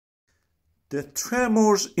The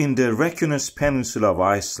tremors in the Reykjanes Peninsula of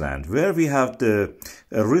Iceland, where we have the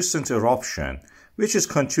recent eruption, which is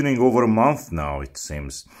continuing over a month now, it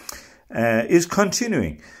seems, is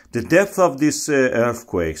continuing. The depth of these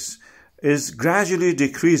earthquakes is gradually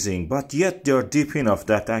decreasing, but yet they are deep enough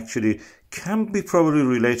that actually can be probably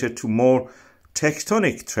related to more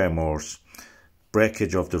tectonic tremors,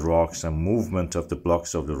 breakage of the rocks and movement of the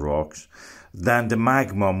blocks of the rocks, than the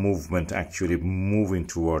magma movement actually moving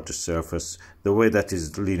toward the surface, the way that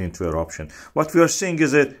is leading to eruption. What we are seeing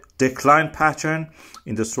is a decline pattern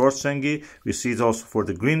in the Svartsengi. We see it also for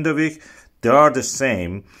the Grindavik. They are the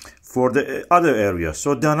same for the other areas,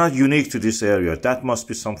 so they are not unique to this area. That must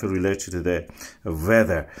be something related to the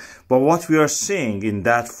weather. But what we are seeing in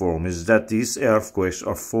that form is that these earthquakes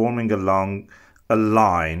are forming along a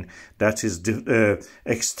line that is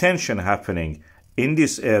extension happening in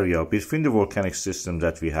this area between the volcanic system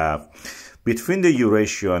that we have, between the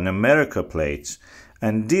Eurasia and America plates.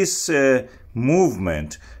 And this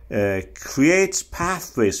movement creates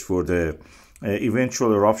pathways for the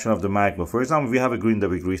eventual eruption of the magma. For example, we have a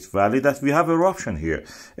Grindavik Rift Valley that we have eruption here.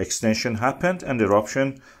 Extension happened and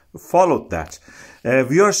eruption followed that.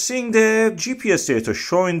 We are seeing the GPS data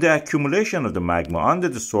showing the accumulation of the magma under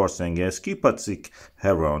the Svartsengi, Skipatsik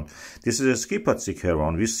Heron. This is a Skipatsik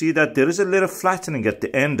Heron. We see that there is a little flattening at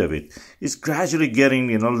the end of it. It's gradually getting,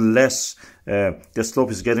 less, the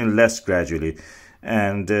slope is getting less gradually.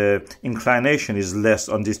 And inclination is less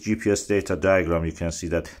on this GPS data diagram. You can see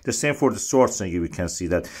that. The same for the Svartsengi, we can see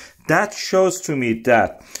that. That shows to me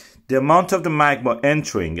that the amount of the magma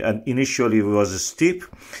entering, and initially was steep,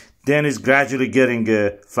 then is gradually getting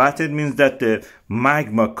flattened, means that the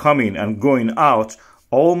magma coming and going out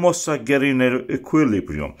almost are getting an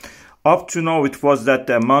equilibrium. Up to now, it was that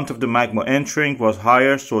the amount of the magma entering was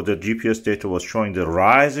higher, so the GPS data was showing the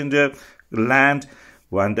rise in the land,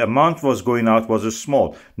 when the amount was going out was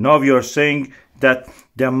small. Now we are saying that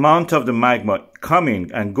the amount of the magma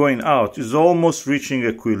coming and going out is almost reaching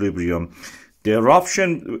equilibrium. The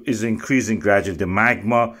eruption is increasing gradually, the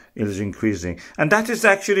magma is increasing. And that is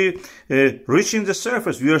actually reaching the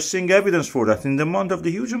surface. We are seeing evidence for that in the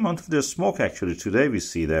huge amount of the smoke actually today we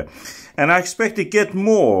see there. And I expect to get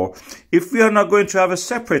more if we are not going to have a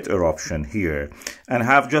separate eruption here and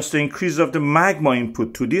have just the increase of the magma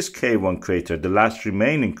input to this KayOne crater, the last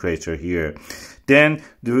remaining crater here. Then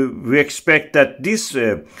we expect that this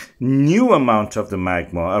new amount of the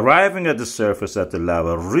magma arriving at the surface at the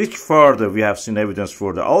lava reach further. We have seen evidence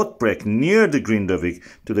for the outbreak near the Grindavik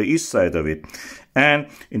to the east side of it. And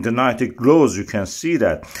in the night it glows, you can see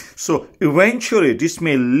that. So eventually this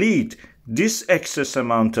may lead this excess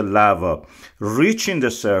amount of lava reaching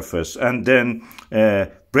the surface and then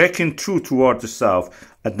breaking through toward the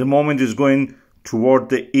south. At the moment it's going toward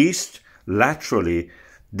the east laterally.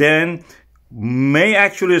 Then may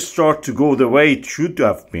actually start to go the way it should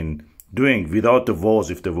have been doing without the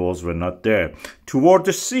walls, if the walls were not there, toward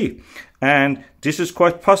the sea. And this is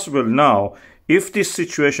quite possible now. If this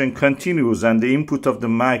situation continues and the input of the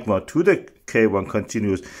magma to the KayOne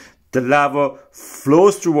continues, the lava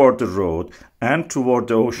flows toward the road and toward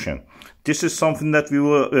the ocean. This is something that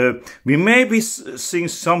we may be seeing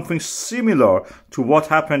something similar to what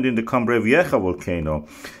happened in the Cumbre Vieja volcano.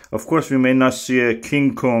 Of course, we may not see a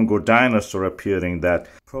King Kong or dinosaur appearing that.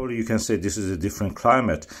 Probably you can say this is a different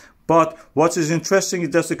climate. But what is interesting is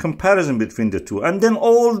just the comparison between the two. And then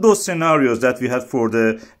all those scenarios that we had for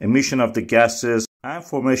the emission of the gases and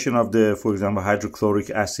formation of the, for example,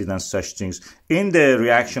 hydrochloric acid and such things in the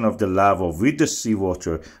reaction of the lava with the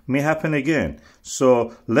seawater may happen again.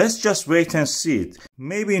 So let's just wait and see it.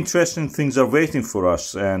 Maybe interesting things are waiting for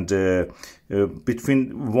us, and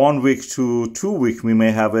between 1 week to 2 weeks we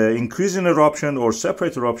may have an increase in eruption or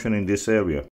separate eruption in this area.